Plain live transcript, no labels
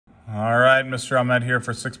All right, Mr. Ahmed here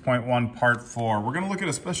for 6.1 part 4. We're going to look at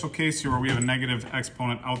a special case here where we have a negative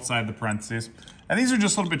exponent outside the parentheses. And these are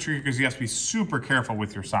just a little bit tricky because you have to be super careful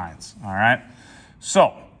with your signs, all right?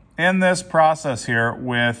 So, in this process here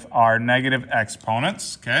with our negative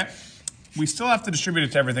exponents, okay, we still have to distribute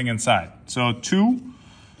it to everything inside. So 2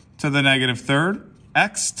 to the negative third,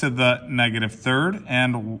 x to the negative third,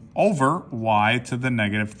 and over y to the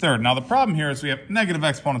negative third. Now the problem here is we have negative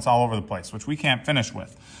exponents all over the place, which we can't finish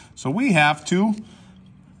with. So we have to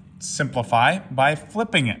simplify by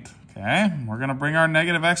flipping it, okay? We're gonna bring our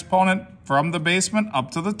negative exponent from the basement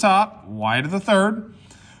up to the top, y to the third.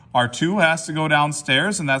 Our 2 has to go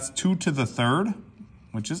downstairs, and that's 2 to the third,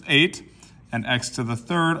 which is 8. And x to the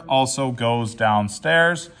third also goes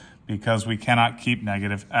downstairs because we cannot keep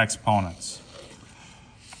negative exponents.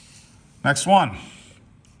 Next one.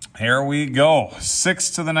 Here we go.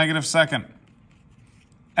 6 to the negative second.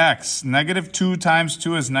 X, negative 2 times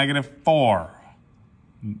 2 is negative 4.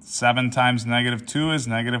 7 times negative 2 is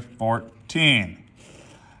negative 14.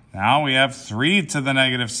 Now we have 3 to the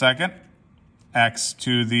negative second. X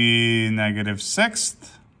to the negative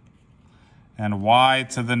 6th. And y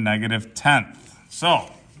to the negative 10th. So,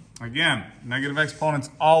 again, negative exponents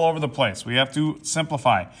all over the place. We have to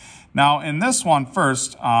simplify. Now, in this one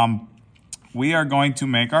first, we are going to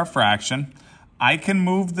make our fraction. I can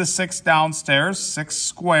move the 6 downstairs, 6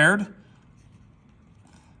 squared,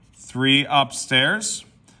 3 upstairs.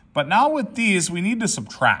 But now with these, we need to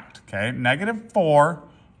subtract, okay? Negative 4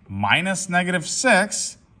 minus negative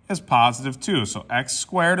 6 is positive 2. So x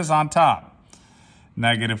squared is on top.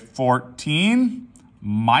 Negative 14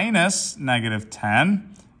 minus negative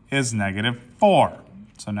 10 is negative 4.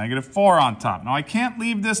 So negative 4 on top. Now I can't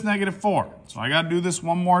leave this negative 4, so I got to do this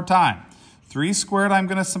one more time. 3 squared I'm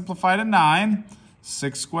going to simplify to 9.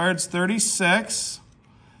 6 squared is 36.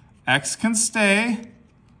 X can stay.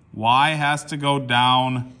 Y has to go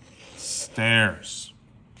downstairs.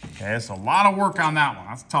 Okay, so a lot of work on that one.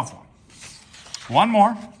 That's a tough one. One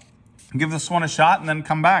more. Give this one a shot and then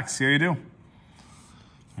come back. See how you do.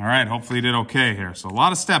 All right, hopefully you did okay here. So a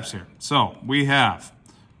lot of steps here. So we have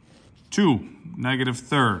 2 negative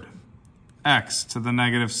third, x to the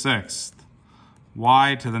negative 6th,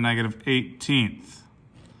 y to the negative 18th.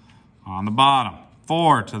 On the bottom,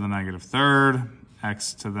 4 to the negative third,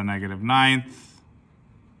 x to the negative 9th,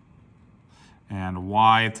 and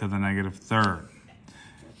y to the negative third.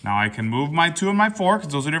 Now I can move my 2 and my 4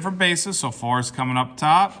 because those are different bases. So 4 is coming up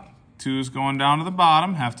top, 2 is going down to the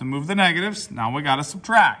bottom. Have to move the negatives. Now we got to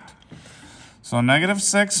subtract. So negative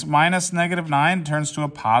 6 minus negative 9 turns to a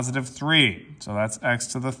positive 3. So that's x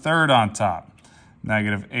to the third on top.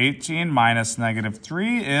 Negative 18 minus negative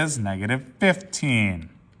 3 is negative 15.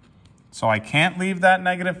 So I can't leave that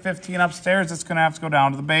negative 15 upstairs. It's going to have to go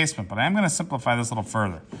down to the basement. But I'm going to simplify this a little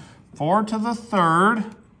further. 4 to the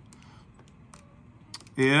third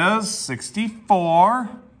is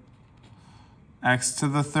 64. X to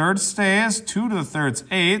the third stays. 2 to the third is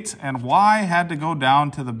 8. And y had to go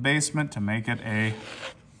down to the basement to make it a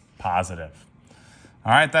positive.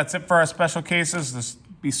 All right, that's it for our special cases. Just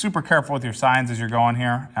be super careful with your signs as you're going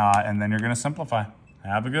here, and then you're going to simplify.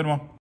 Have a good one.